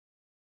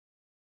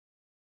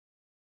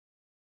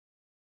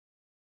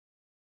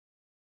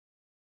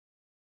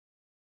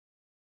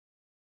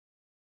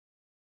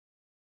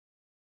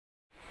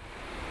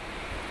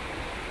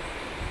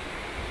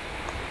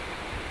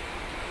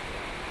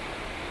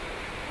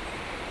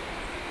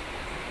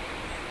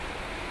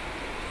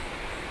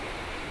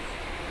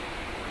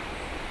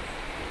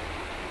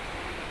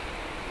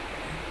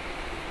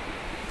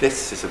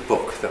This is a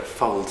book that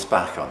folds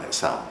back on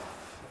itself.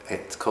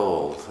 It's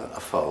called A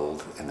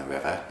Fold in the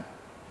River,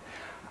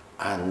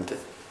 and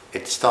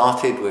it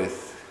started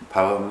with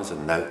poems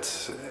and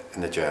notes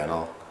in the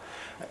journal.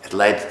 It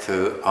led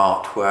to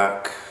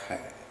artwork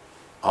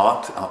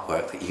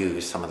that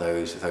used some of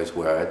those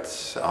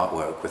words,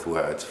 artwork with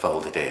words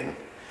folded in.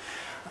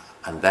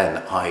 And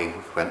then I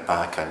went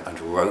back and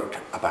wrote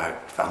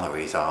about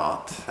Valerie's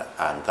art,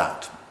 and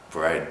that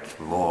bred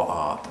more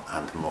art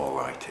and more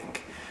writing.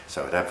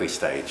 So at every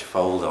stage,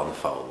 fold on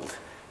fold,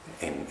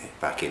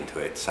 back into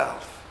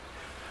itself.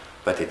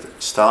 But it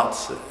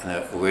starts in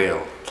a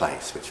real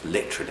place, which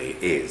literally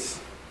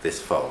is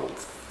this fold,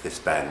 this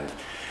bend,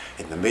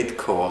 in the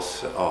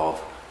mid-course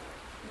of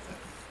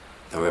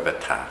the River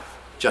Taff,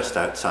 just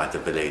outside the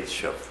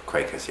village of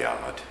Quaker's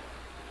Yard.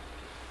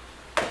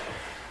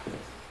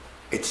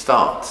 It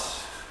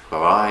starts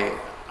where I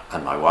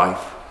and my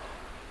wife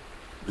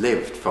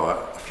lived for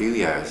a few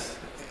years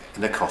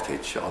in a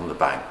cottage on the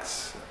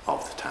banks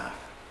of the Taff.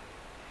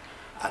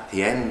 At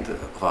the end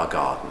of our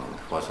garden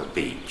was a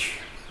beach,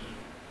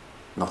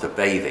 not a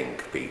bathing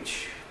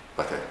beach,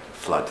 but a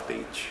flood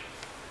beach.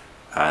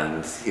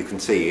 And you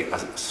can see a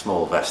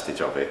small vestige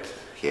of it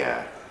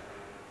here.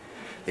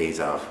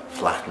 These are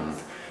flattened,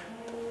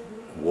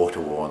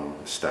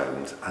 water-worn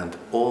stones and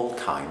all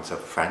kinds of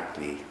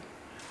frankly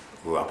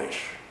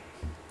rubbish.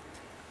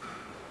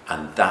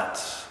 And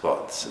that's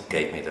what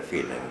gave me the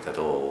feeling that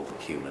all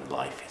human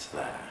life is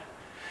there.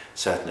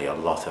 Certainly a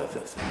lot of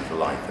the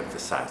life of the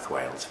South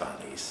Wales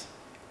valleys.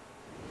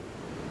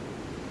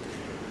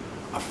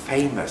 A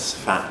famous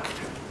fact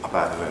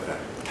about the River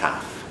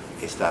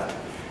Taff is that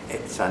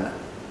it's an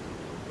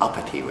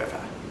uppity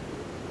river.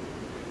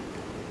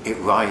 It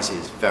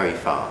rises very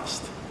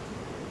fast.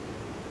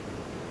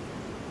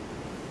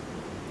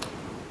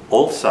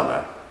 All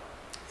summer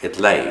it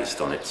lays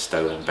on its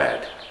stone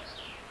bed,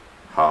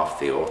 half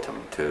the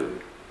autumn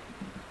too.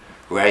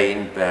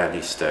 Rain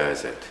barely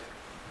stirs it.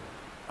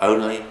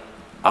 Only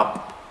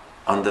up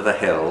under the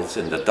hills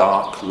in the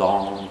dark,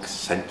 long,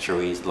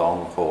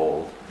 centuries-long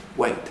hall,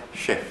 weight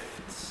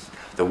shifts,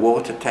 the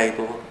water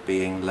table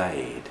being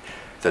laid,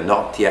 the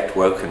not yet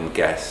woken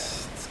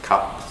guests'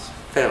 cups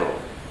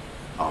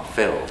are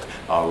filled,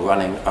 are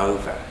running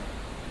over.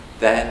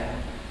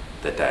 Then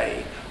the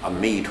day, a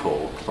mead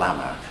hall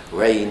clamour,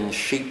 rain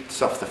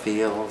sheets off the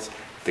fields,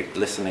 the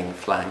glistening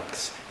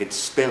flanks, it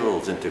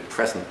spills into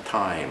present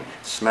time,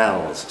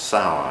 smells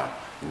sour,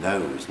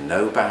 knows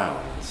no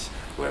bounds,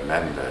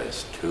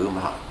 remembers too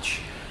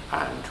much,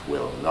 and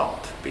will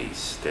not be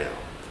stilled.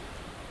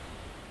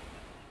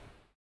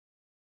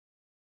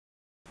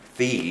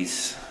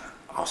 These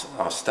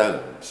are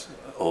stones,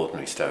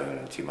 ordinary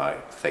stones you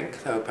might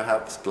think, though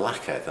perhaps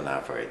blacker than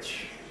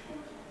average.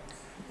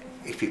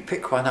 If you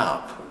pick one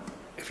up,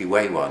 if you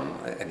weigh one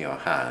in your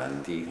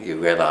hand, you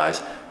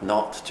realise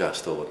not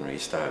just ordinary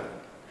stone.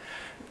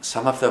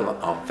 Some of them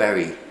are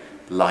very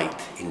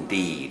light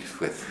indeed,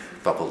 with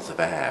bubbles of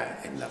air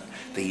in them.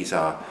 These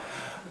are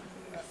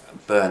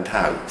burnt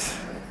out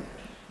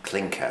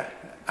clinker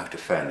out of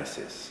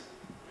furnaces.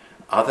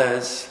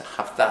 Others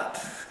have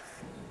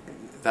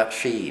that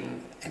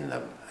sheen in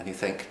them, and you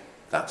think,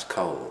 that's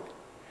coal.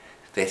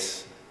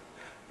 This,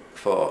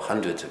 for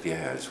hundreds of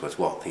years, was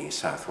what these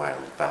South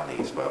Wales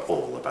valleys were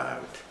all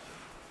about.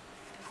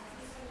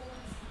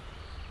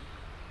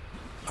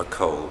 A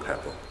coal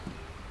pebble.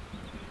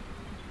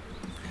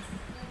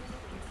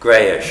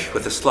 Greyish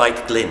with a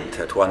slight glint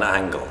at one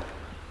angle,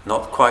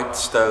 not quite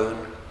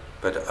stone,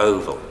 but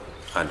oval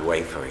and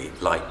wafery,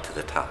 light to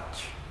the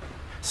touch.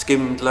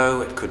 Skimmed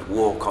low, it could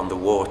walk on the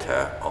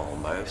water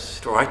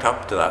almost, right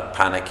up to that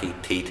panicky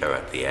teeter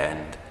at the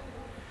end.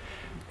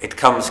 It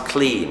comes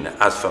clean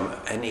as from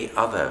any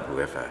other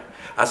river,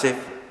 as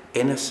if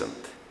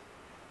innocent,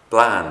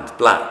 bland,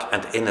 black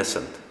and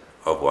innocent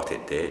of what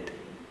it did,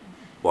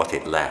 what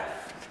it left.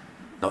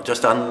 Not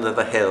just under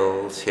the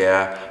hills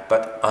here,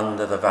 but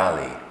under the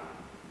valley.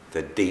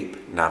 The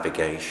deep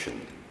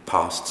navigation,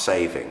 past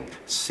saving,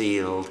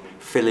 sealed,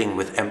 filling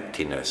with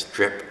emptiness,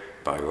 drip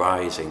by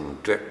rising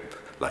drip,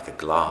 like a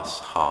glass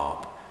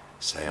harp,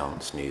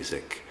 seance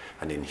music,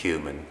 an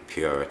inhuman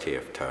purity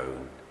of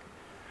tone.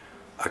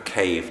 A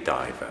cave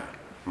diver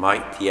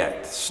might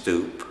yet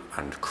stoop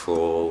and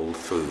crawl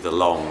through the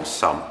long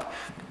sump,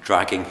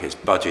 dragging his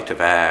budget of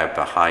air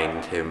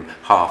behind him,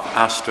 half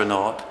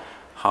astronaut,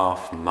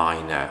 half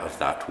miner of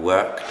that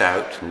worked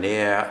out,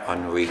 near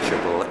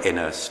unreachable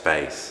inner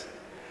space,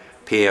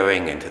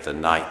 peering into the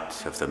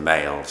night of the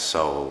male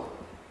soul,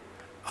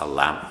 a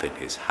lamp in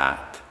his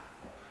hat.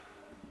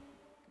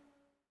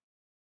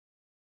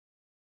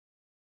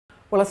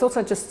 Well, I thought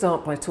I'd just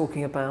start by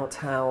talking about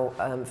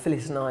how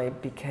Phyllis and I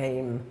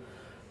became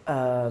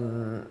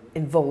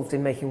involved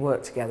in making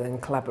work together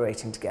and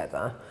collaborating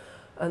together.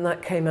 And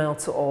that came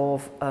out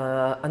of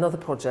another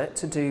project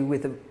to do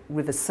with the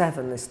River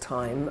Severn this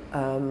time,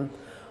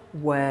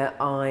 where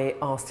I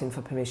asked him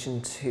for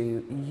permission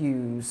to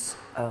use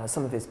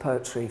some of his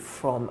poetry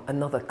from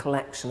another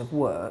collection of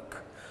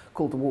work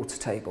called The Water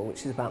Table,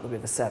 which is about the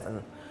River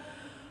Severn.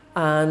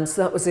 And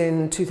so that was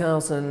in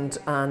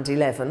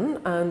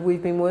 2011, and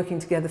we've been working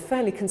together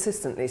fairly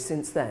consistently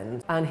since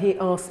then. And he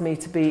asked me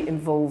to be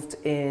involved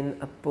in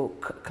a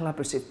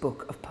collaborative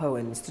book of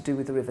poems to do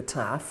with the River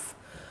Taff,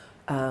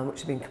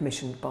 which had been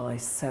commissioned by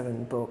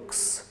Ceri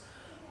Books.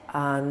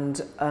 And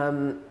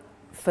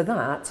for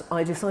that,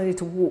 I decided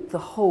to walk the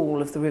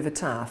whole of the River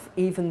Taff,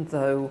 even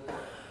though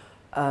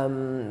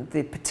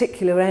the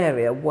particular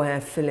area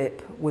where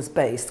Philip was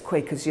based,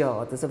 Quaker's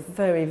Yard, there's a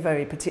very,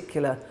 very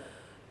particular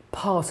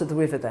part of the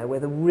river there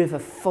where the river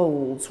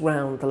folds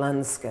round the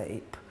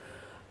landscape.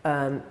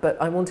 But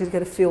I wanted to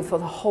get a feel for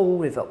the whole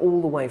river,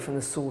 all the way from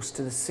the source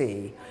to the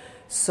sea.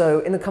 So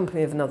in the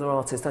company of another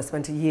artist, I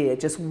spent a year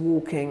just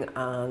walking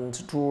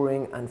and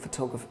drawing and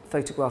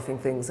photographing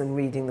things and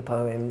reading the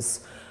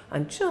poems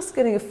and just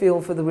getting a feel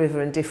for the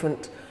river in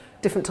different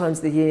times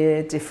of the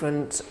year,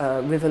 different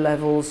river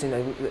levels, you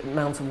know, the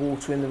amount of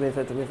water in the river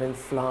in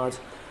flood,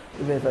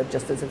 the river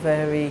just as a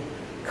very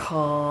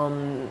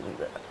calm,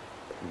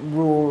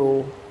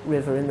 rural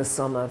river in the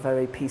summer,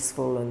 very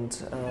peaceful. And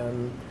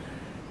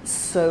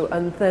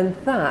then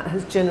that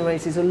has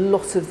generated a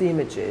lot of the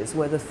images,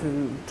 whether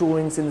through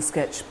drawings in the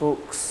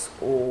sketchbooks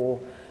or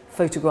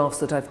photographs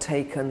that I've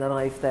taken that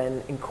I've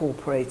then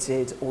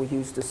incorporated or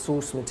used as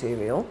source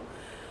material.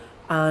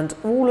 And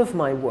all of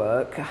my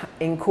work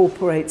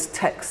incorporates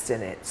text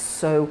in it,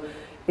 so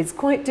it's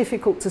quite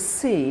difficult to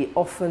see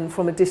often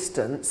from a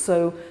distance.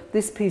 So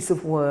this piece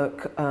of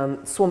work,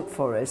 Swamp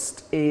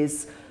Forest,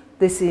 is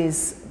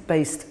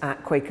based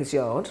at Quaker's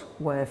Yard,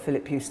 where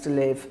Philip used to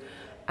live,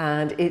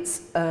 and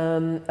it's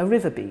a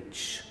river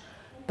beach.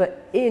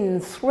 But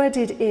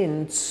threaded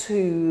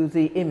into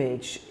the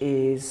image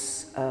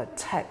is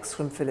text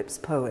from Philip's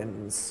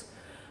poems.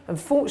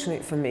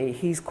 Unfortunately for me,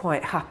 he's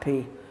quite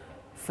happy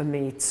for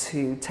me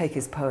to take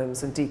his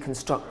poems and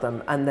deconstruct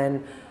them and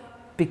then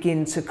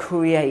begin to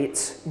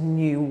create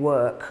new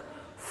work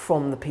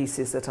from the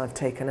pieces that I've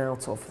taken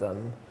out of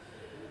them.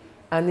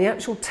 And the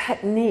actual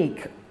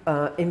technique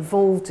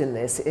involved in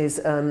this is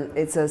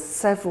it's a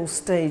several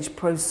stage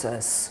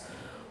process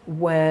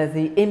where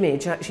the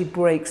image actually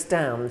breaks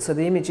down. So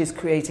the image is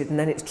created and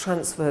then it's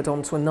transferred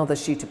onto another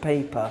sheet of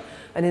paper,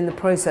 and in the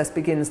process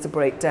begins to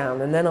break down,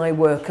 and then I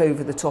work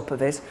over the top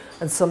of it,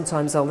 and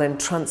sometimes I'll then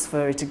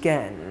transfer it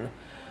again.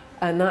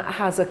 And that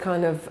has a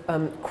kind of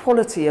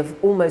quality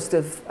of almost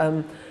of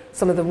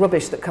some of the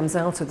rubbish that comes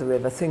out of the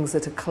river, things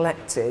that are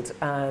collected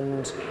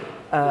and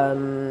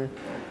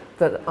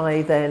that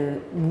I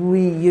then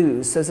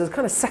reuse. So there's a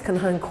kind of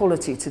second-hand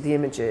quality to the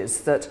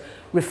images that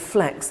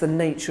reflects the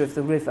nature of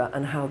the river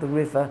and how the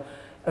river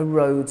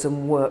erodes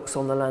and works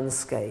on the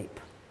landscape.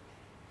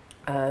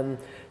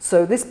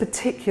 So this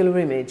particular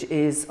image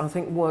I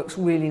think works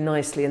really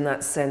nicely in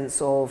that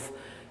sense of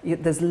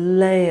there's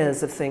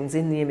layers of things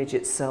in the image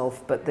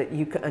itself, but that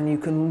you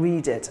can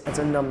read it at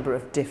a number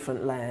of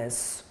different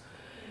layers.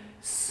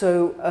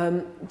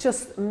 So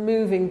just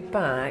moving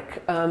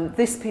back,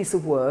 this piece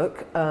of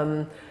work,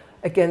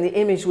 again, the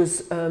image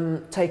was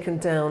taken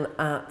down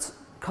at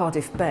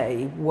Cardiff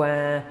Bay,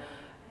 where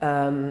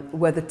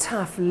the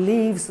Taff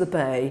leaves the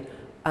bay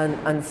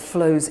and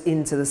flows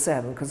into the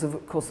Severn, because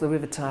of course the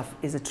River Taff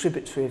is a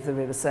tributary of the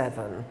River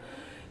Severn.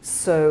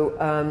 So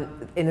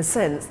in a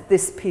sense,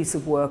 this piece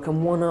of work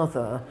and one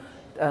other,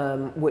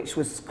 which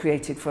was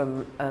created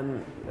from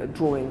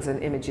drawings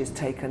and images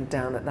taken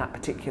down at that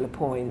particular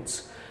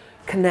point,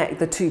 connect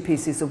the two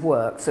pieces of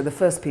work. So the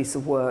first piece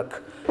of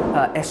work,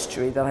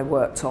 Estuary, that I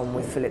worked on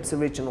with Philip's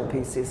original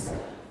pieces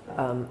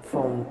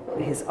from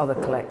his other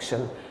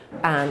collection,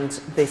 and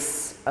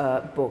this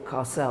book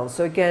ourselves.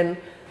 So again,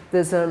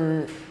 there's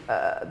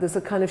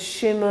a kind of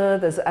shimmer.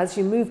 As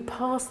you move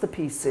past the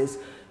pieces,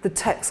 the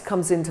text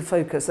comes into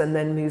focus and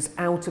then moves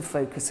out of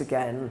focus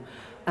again,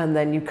 and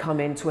then you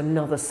come into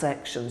another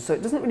section. So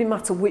it doesn't really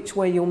matter which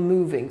way you're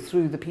moving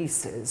through the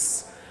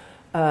pieces.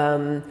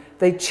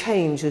 They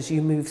change as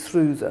you move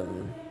through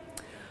them.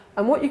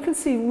 And what you can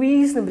see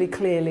reasonably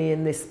clearly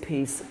in this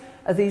piece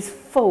are these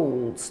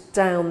folds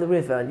down the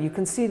river. And you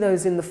can see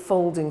those in the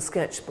folding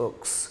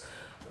sketchbooks,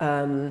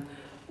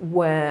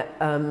 where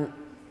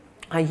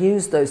I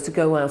use those to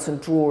go out and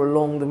draw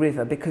along the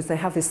river, because they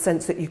have this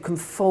sense that you can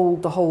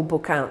fold the whole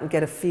book out and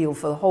get a feel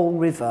for the whole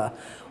river,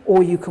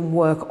 or you can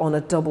work on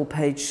a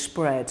double-page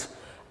spread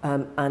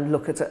and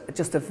look at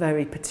just a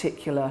very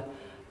particular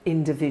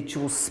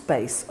individual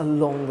space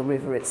along the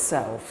river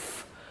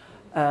itself.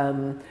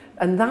 And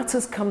that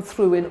has come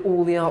through in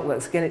all the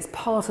artworks. Again, it's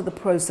part of the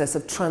process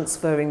of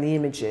transferring the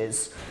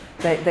images.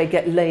 They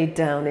get laid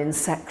down in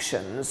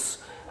sections,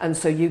 and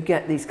so you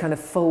get these kind of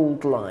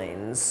fold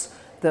lines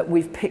that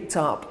we've picked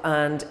up,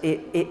 and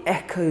it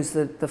echoes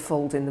the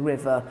fold in the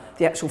river,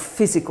 the actual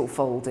physical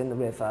fold in the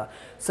river.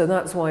 So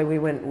that's why we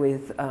went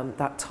with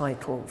that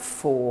title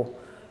for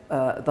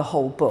the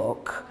whole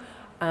book.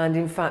 And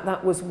in fact,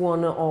 that was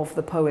one of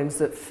the poems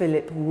that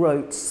Philip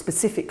wrote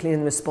specifically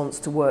in response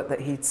to work that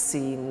he'd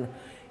seen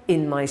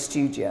in my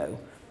studio.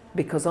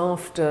 Because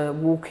after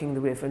walking the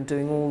river and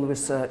doing all the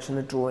research and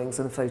the drawings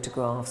and the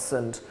photographs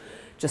and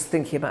just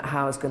thinking about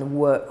how I was going to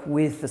work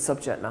with the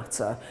subject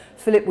matter.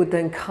 Philip would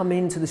then come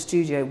into the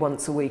studio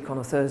once a week on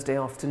a Thursday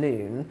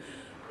afternoon,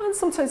 and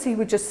sometimes he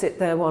would just sit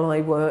there while I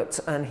worked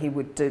and he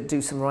would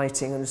do some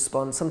writing and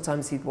respond.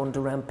 Sometimes he'd wander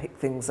around, pick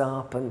things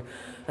up and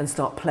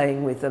start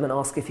playing with them and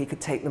ask if he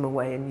could take them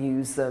away and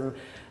use them.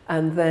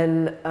 And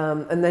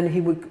then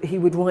he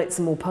would write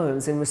some more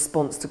poems in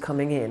response to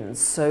coming in.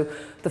 So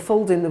the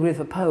Fold in the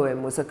River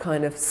poem was a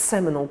kind of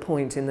seminal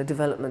point in the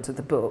development of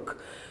the book,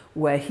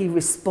 where he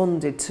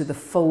responded to the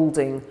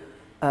folding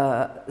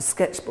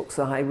sketchbooks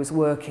that I was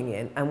working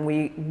in, and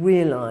we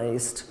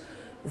realised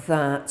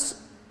that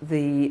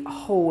the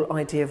whole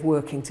idea of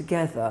working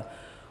together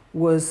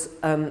was,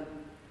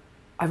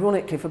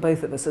 ironically for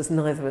both of us, as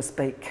neither of us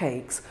bake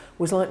cakes,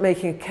 was like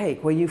making a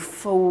cake where you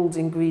fold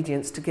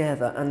ingredients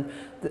together and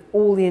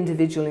all the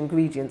individual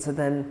ingredients are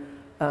then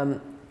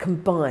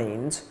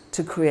combined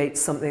to create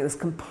something that's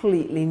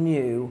completely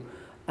new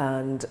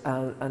and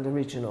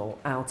original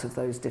out of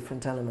those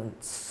different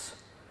elements.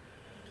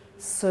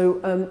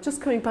 So just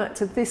coming back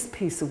to this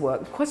piece of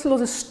work, quite a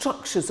lot of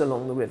structures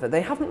along the river.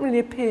 They haven't really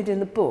appeared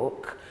in the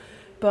book,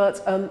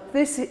 but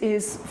this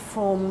is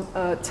from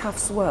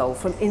Taff's Well,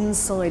 from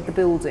inside the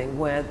building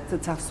where the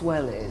Taff's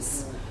Well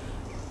is.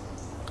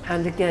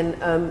 And again,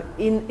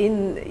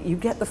 you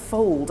get the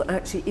fold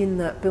actually in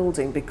that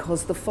building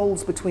because the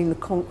folds between the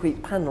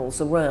concrete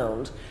panels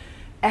around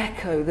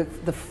echo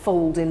the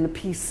fold in the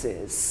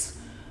pieces.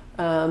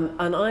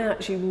 And I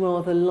actually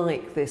rather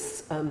like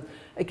this.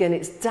 Again,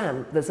 it's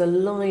damp. There's a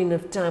line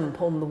of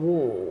damp on the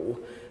wall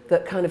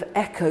that kind of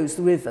echoes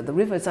the river. The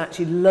river is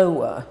actually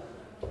lower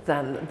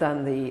than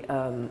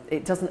the,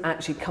 it doesn't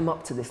actually come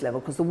up to this level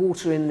because the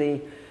water in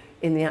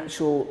the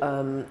actual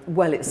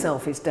well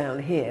itself is down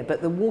here,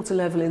 but the water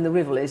level in the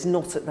river is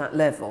not at that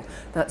level.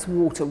 That's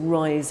water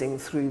rising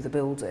through the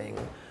building.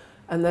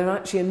 And there are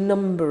actually a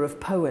number of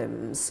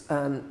poems,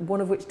 one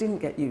of which didn't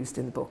get used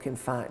in the book, in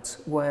fact,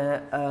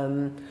 where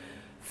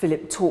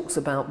Philip talks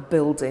about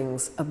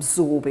buildings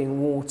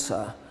absorbing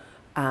water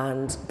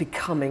and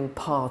becoming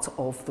part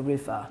of the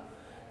river.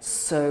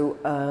 So,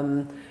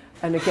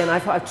 and again,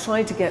 I've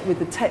tried to get with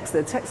the text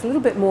a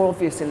little bit more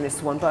obvious in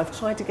this one, but I've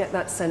tried to get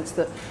that sense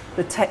that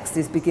the text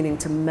is beginning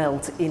to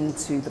melt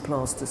into the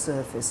plaster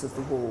surface of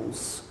the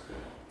walls.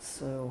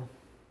 So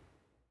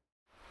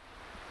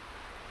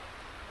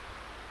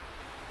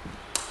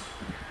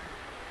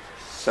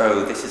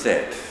this is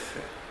it,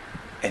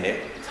 in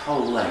its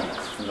whole length,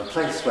 from the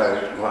place where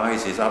it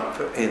rises up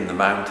in the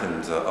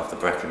mountains of the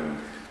Brecon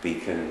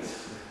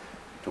Beacons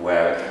to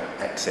where it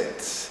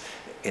exits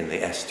in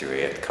the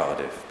estuary at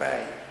Cardiff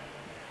Bay.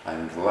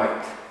 And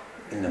right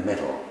in the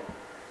middle,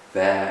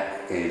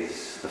 there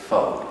is the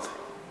fold,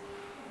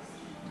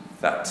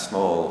 that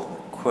small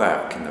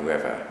quirk in the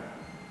river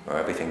where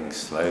everything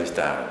slows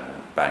down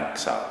and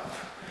banks up,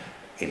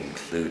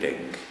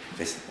 including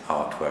this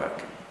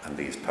artwork and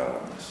these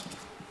poems.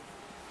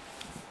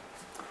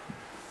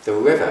 The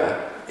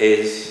river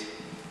is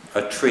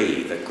a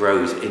tree that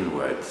grows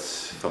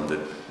inwards from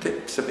the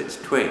tips of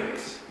its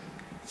twigs,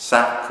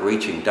 sap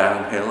reaching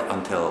downhill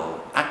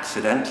until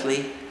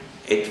accidentally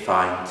it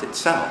finds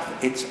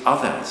itself, its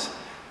others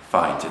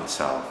finds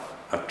itself,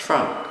 a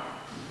trunk,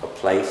 a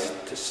place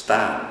to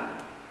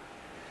stand.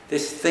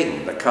 This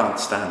thing that can't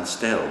stand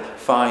still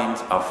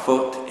finds a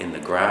foot in the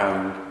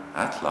ground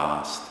at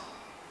last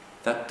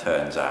that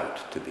turns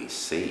out to be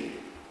sea.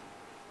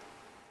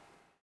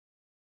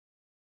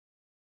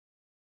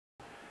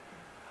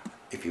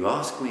 If you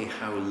ask me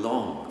how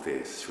long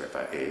this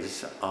river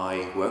is,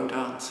 I won't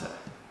answer.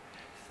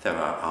 There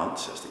are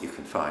answers that you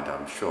can find,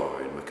 I'm sure,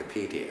 in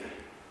Wikipedia.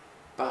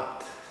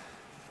 But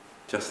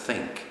just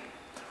think,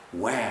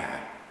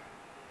 where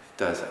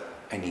does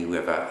any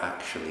river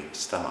actually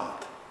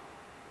start?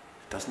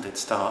 Doesn't it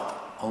start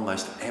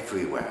almost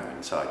everywhere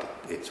inside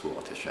its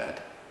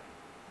watershed?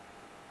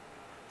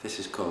 This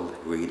is called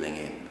reeling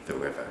in the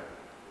river.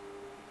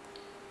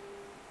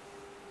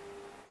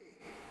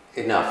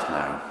 Enough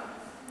now.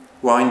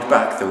 Wind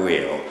back the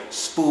reel,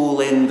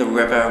 spool in the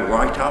river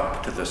right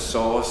up to the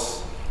source,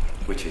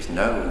 which is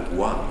no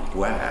one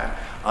where,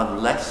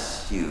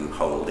 unless you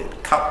hold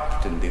it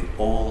cupped in the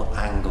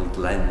all-angled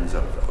lens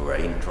of a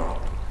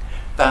raindrop,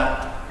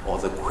 that or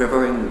the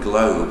quivering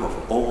globe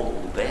of all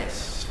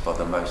this, for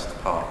the most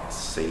part,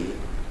 sea.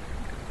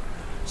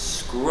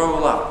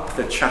 Scroll up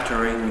the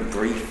chattering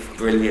brief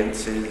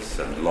brilliances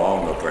and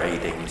long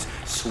abradings,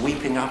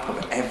 sweeping up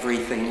of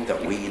everything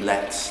that we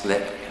let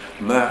slip,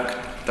 murk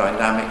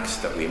dynamics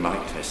that we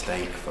might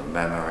mistake for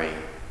memory.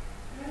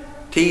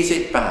 Tease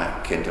it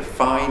back into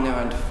finer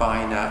and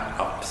finer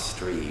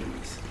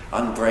upstreams,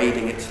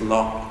 unbraiding its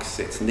locks,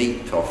 its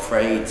neat or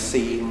frayed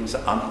seams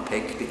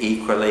unpicked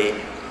equally,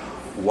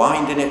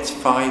 wind in its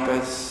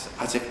fibres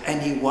as if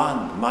any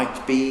one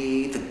might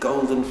be the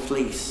golden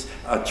fleece,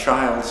 a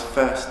child's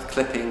first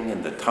clipping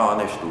in the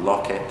tarnished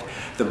locket,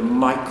 the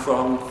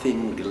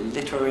micron-thin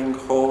glittering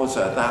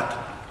hawser that,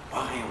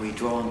 why are we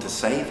drawn to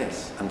say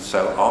this, and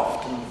so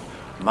often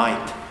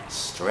might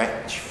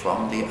stretch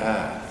from the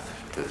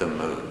earth to the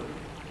moon.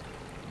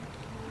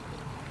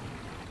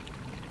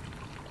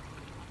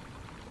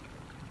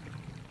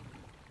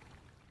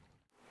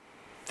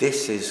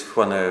 This is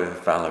one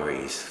of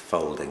Valerie's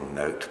folding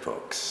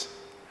notebooks.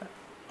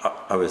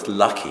 I was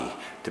lucky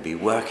to be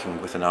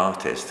working with an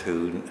artist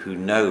who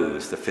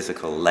knows the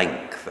physical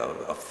length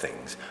of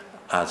things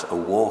as a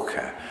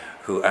walker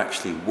who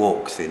actually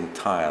walks the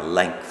entire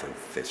length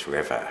of this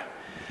river.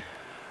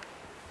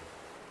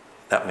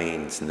 That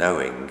means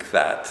knowing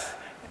that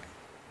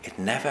it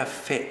never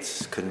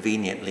fits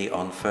conveniently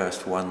on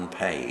first one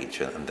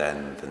page and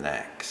then the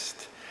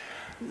next.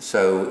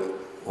 So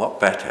what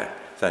better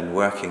than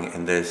working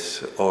in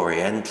this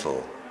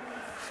oriental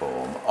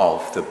form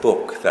of the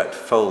book that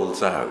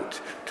folds out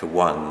to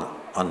one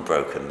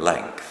unbroken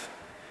length.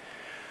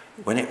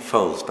 When it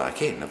folds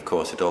back in, of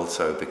course, it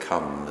also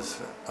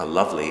becomes a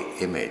lovely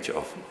image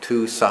of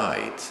two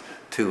sides,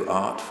 two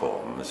art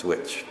forms,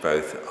 which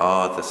both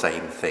are the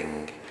same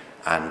thing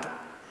and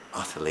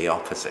utterly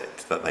opposite,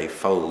 that they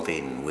fold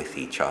in with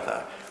each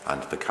other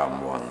and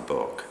become one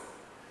book.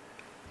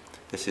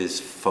 This is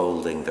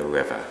Folding the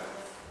River.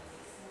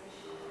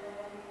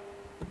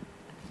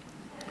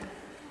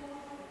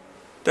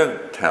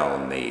 Don't tell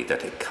me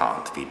that it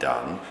can't be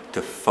done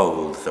to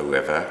fold the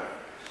river.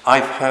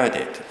 I've heard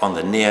it on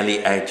the nearly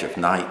edge of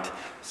night,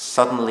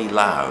 suddenly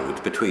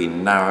loud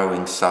between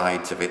narrowing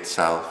sides of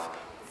itself,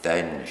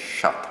 then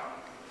shut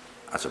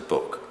as a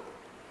book.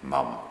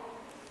 Mum,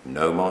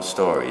 no more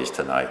stories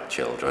tonight,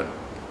 children.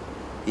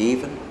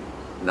 Even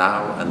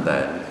now and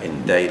then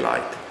in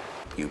daylight,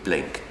 you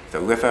blink. The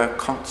river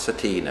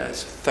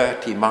concertinas,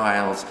 30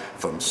 miles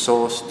from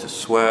source to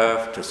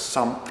swerve to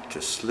sump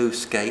to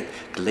sluice gate,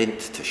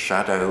 glint to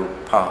shadow,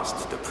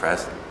 past to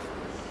present.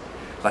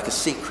 Like a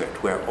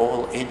secret we're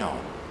all in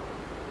on.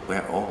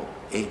 We're all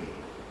in.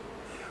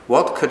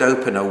 What could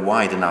open a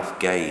wide enough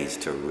gaze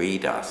to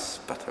read us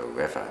but a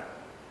river?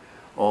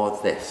 Or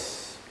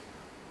this,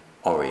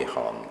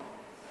 Orihon,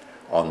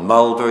 on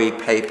mulberry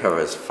paper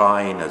as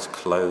fine as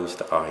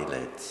closed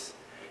eyelids,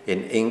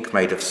 in ink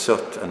made of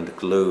soot and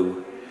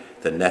glue,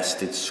 the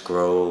nested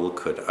scroll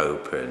could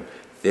open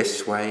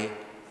this way,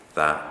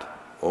 that,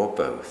 or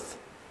both,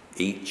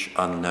 each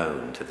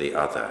unknown to the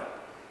other,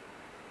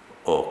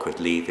 or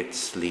could leave it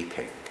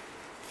sleeping,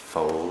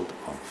 fold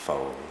on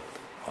fold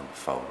on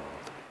fold.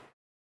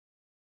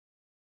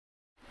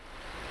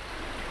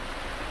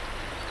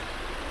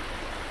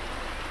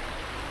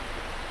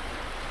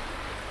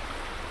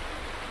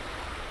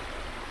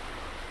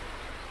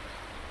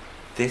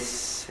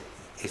 This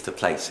is the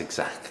place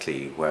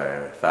exactly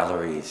where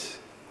Valerie's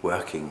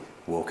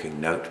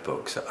walking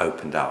notebooks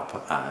opened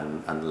up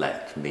and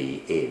let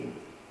me in.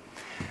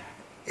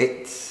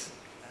 It's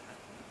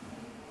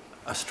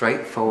a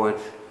straightforward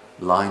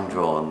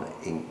line-drawn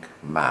ink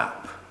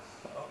map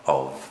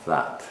of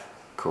that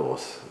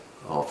course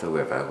of the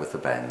river with the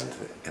bend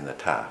in the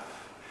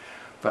Taff.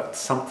 But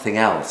something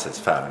else has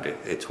found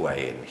its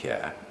way in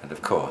here, and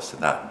of course in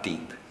that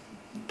deep,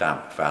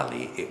 damp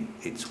valley,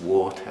 it's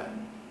water.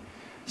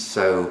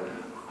 So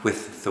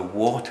with the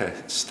water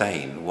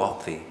stain,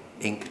 what the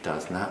ink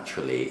does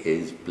naturally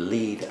is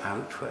bleed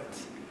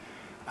outwards.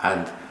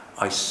 And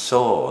I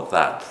saw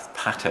that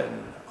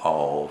pattern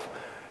of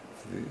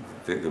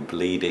the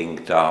bleeding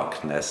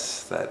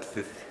darkness that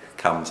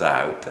comes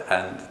out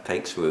and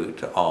takes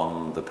root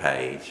on the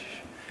page,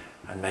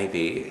 and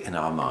maybe in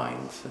our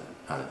minds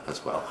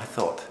as well. I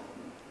thought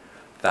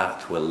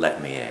that will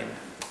let me in.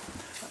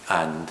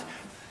 And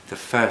the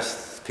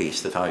first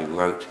piece that I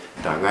wrote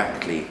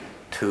directly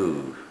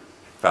to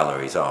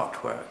Valerie's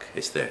artwork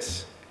is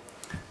this,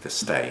 the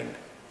stain.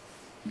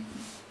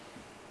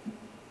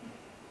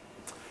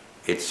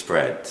 It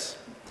spreads.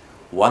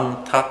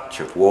 One touch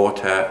of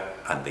water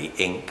and the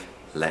ink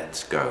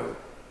lets go,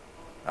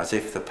 as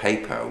if the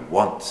paper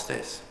wants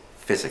this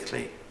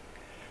physically.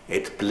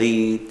 It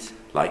bleeds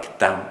like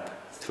damp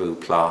through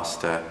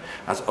plaster,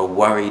 as a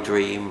worry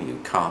dream you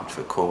can't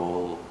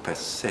recall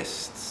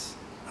persists,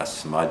 a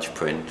smudge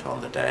print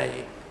on the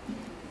day.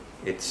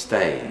 It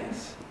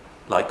stays,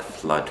 like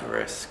flood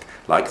risk,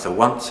 like the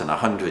once in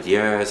 100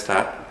 years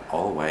that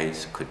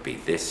always could be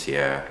this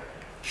year,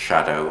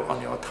 shadow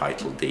on your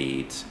title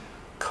deeds,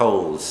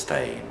 coal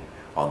stain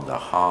on the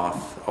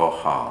hearth or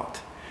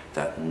heart,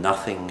 that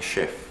nothing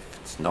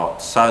shifts,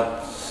 not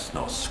suds,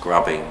 nor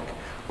scrubbing,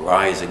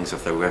 risings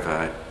of the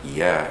river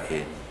year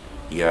in,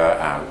 year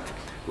out,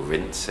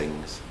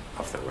 rinsings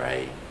of the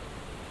rain.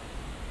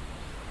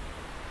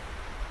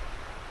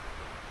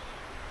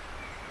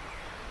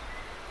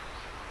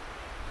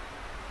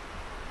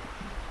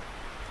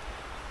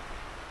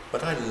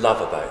 What I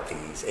love about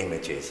these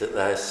images is that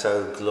they're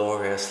so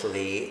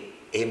gloriously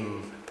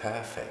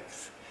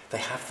imperfect. They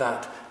have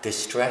that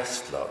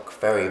distressed look,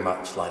 very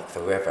much like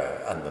the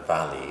river and the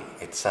valley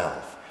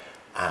itself,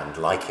 and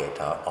like it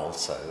are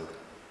also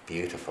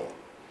beautiful.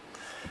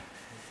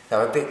 There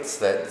are bits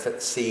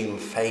that seem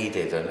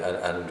faded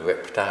and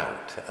ripped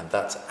out, and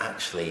that's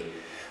actually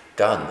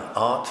done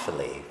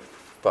artfully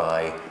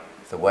by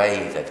the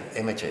way that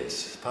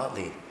images,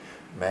 partly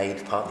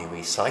made, partly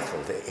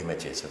recycled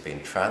images, have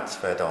been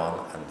transferred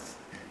on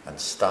and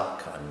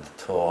stuck and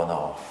torn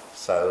off.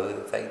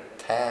 So they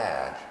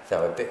tear, there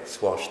are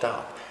bits washed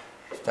up.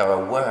 There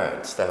are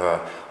words, there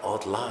are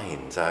odd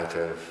lines out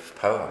of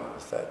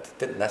poems that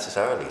didn't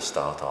necessarily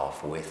start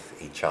off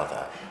with each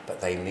other, but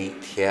they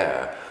meet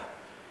here,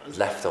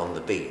 left on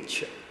the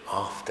beach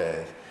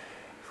after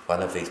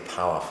one of these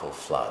powerful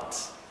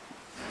floods.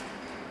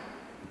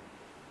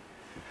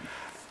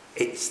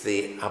 It's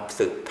the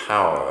absolute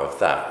power of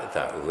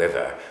that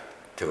river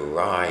to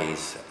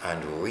rise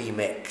and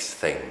remix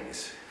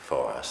things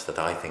for us that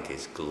I think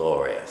is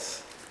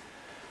glorious.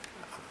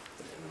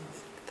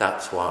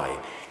 That's why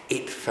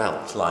it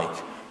felt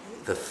like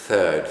the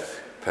third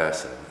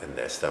person in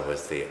this. There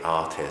was the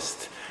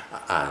artist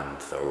and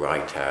the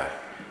writer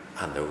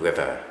and the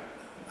river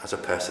as a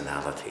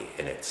personality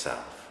in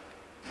itself.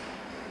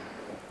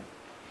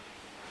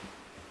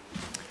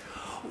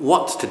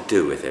 What to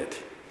do with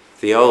it?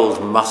 The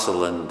old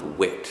muscle and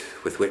wit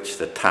with which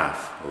the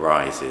Taff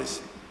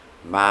rises.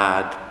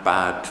 Mad,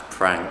 bad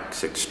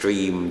pranks,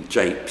 extreme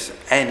japes,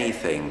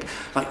 anything,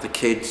 like the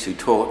kids who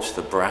torch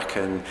the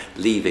bracken,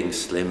 leaving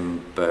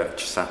slim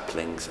birch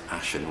saplings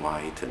ashen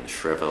white and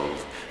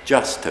shriveled,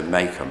 just to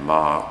make a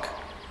mark.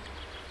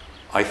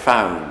 I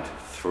found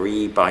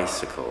 3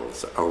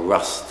 bicycles, a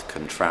rust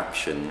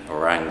contraption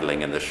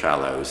wrangling in the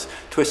shallows,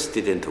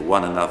 twisted into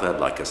one another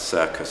like a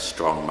circus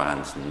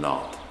strongman's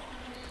knot.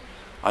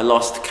 I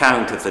lost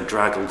count of the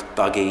draggled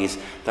buggies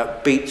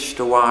that beached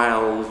a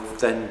while,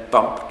 then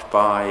bumped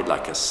by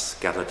like a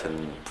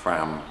skeleton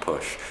pram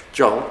push,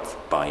 jolt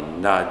by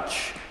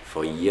nudge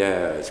for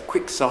years,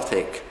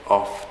 quixotic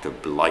off to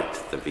blight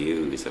the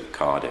views of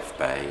Cardiff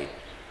Bay.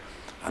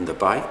 And the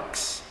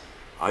bikes?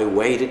 I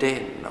waded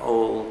in,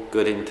 all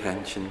good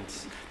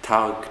intentions,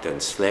 tugged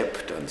and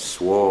slipped and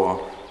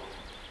swore,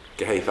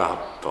 gave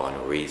up on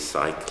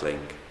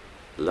recycling,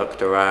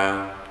 looked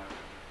around,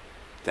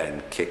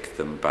 then kicked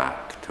them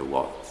back to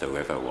what the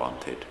river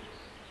wanted,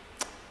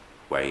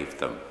 waved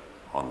them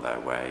on their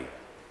way.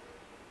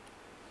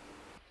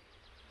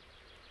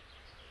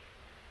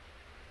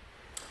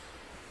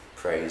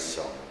 Praise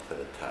song for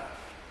the Taff.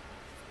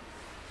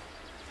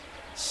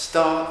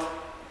 Start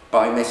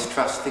by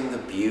mistrusting the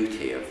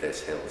beauty of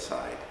this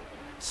hillside,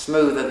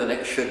 smoother than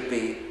it should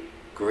be,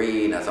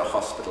 green as a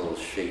hospital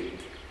sheet,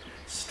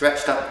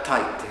 stretched up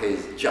tight to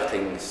his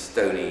jutting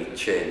stony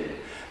chin,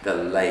 the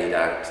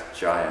laid-out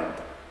giant,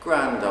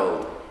 grand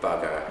old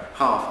bugger,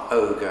 half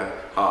ogre,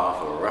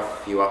 half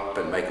rough you up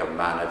and make a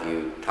man of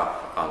you,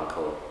 tough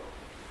uncle.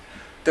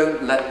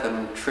 Don't let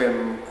them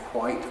trim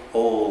quite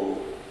all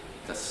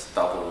the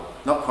stubble,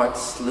 not quite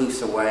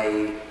sluice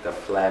away the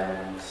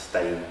phlegm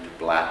stained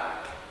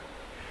black.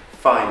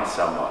 Find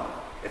someone,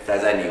 if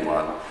there's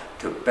anyone,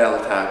 to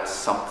belt out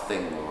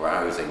something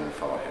rousing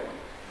for him,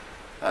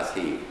 as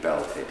he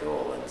belted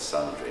all and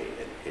sundry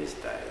in his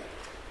day.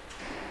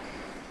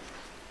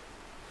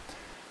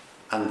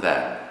 And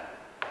then,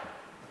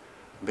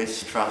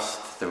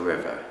 mistrust the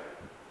river,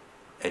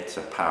 its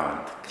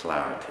apparent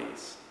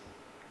clarities.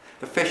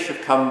 The fish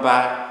have come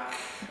back,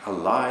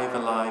 alive,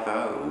 alive,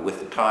 oh,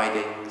 with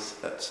tidings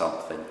that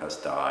something has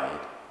died.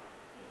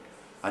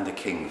 And the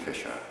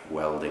kingfisher,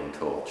 welding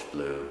torch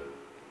blue.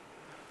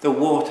 The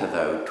water,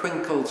 though,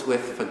 twinkles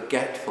with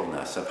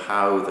forgetfulness of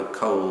how the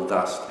coal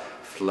dust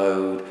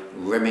flowed,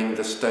 rimming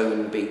the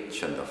stone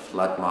beach and the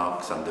flood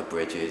marks under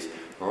bridges,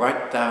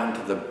 right down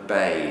to the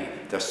bay,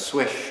 the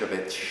swish of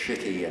its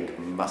shitty and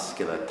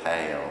muscular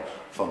tail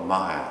for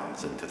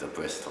miles into the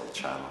Bristol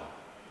Channel.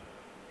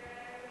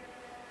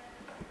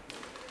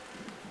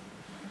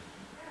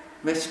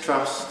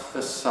 Mistrust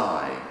the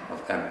sigh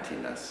of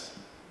emptiness,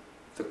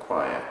 the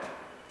quiet,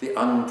 the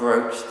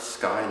unbroached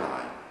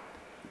skyline,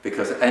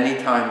 because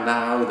any time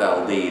now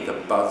there'll be the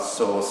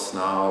buzzsaw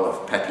snarl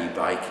of petty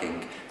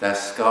biking, their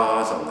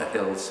scars on the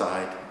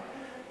hillside.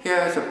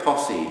 Here's a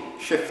posse,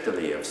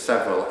 shiftily of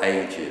several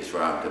ages,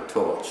 round a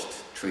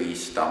torched tree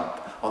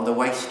stump on the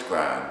waste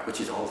ground,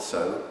 which is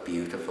also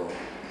beautiful,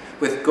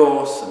 with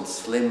gorse and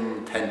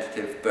slim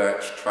tentative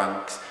birch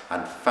trunks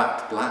and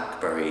fat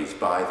blackberries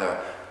by the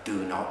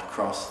 "Do not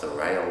cross the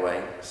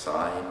railway"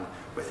 sign,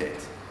 with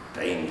its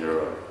danger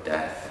of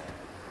death,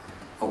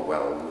 a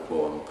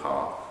well-worn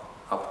path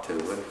up to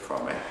and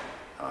from it,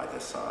 either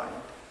side.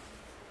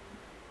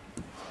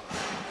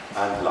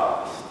 And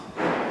last,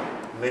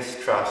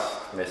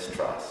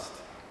 mistrust,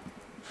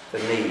 the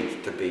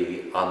need to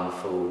be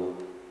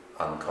unfooled,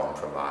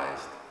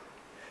 uncompromised,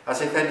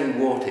 as if any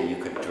water you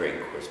could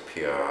drink was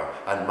pure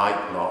and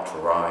might not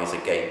rise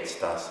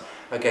against us,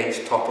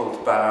 against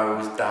toppled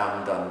boughs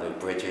dammed under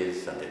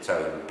bridges and its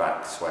own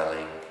back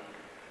swelling.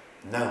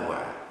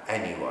 Nowhere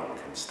anyone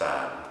can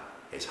stand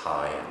is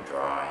high and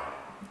dry.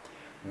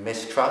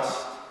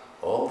 Mistrust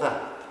all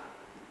that,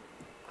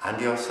 and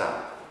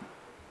yourself,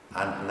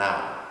 and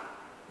now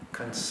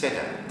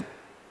consider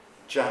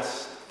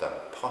just the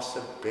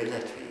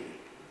possibility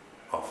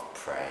of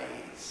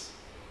praise.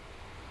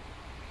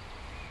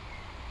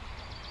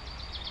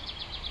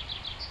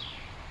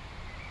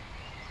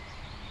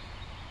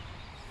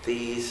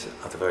 These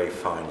are the very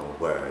final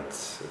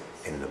words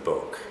in the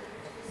book.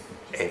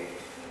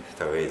 If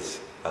there is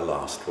a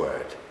last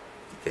word,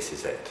 this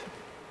is it.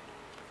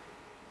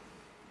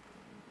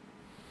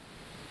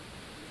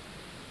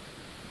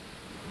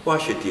 Why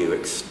should you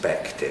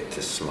expect it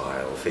to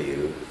smile for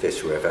you,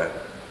 this river?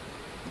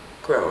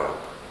 Grow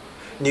up.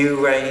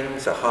 New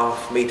rains, a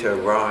half-metre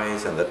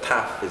rise, and the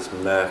Taff is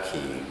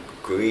murky,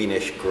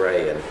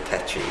 greenish-grey and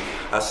tetchy.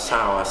 A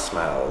sour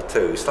smell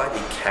too,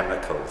 slightly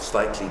chemical,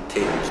 slightly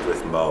tinged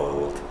with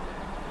mould.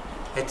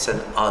 It's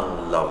an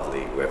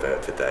unlovely river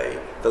today.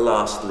 The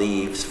last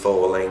leaves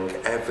falling,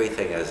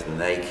 everything as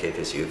naked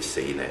as you've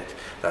seen it.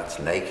 That's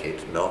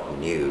naked, not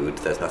nude.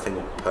 There's nothing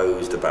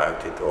posed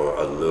about it or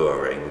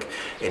alluring.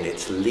 In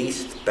its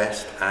least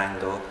best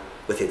angle,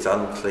 with its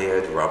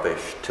uncleared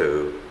rubbish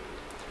too.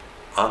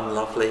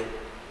 Unlovely?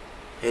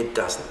 It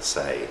doesn't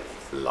say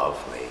love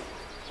me.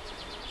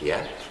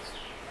 Yet,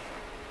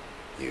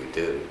 you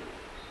do.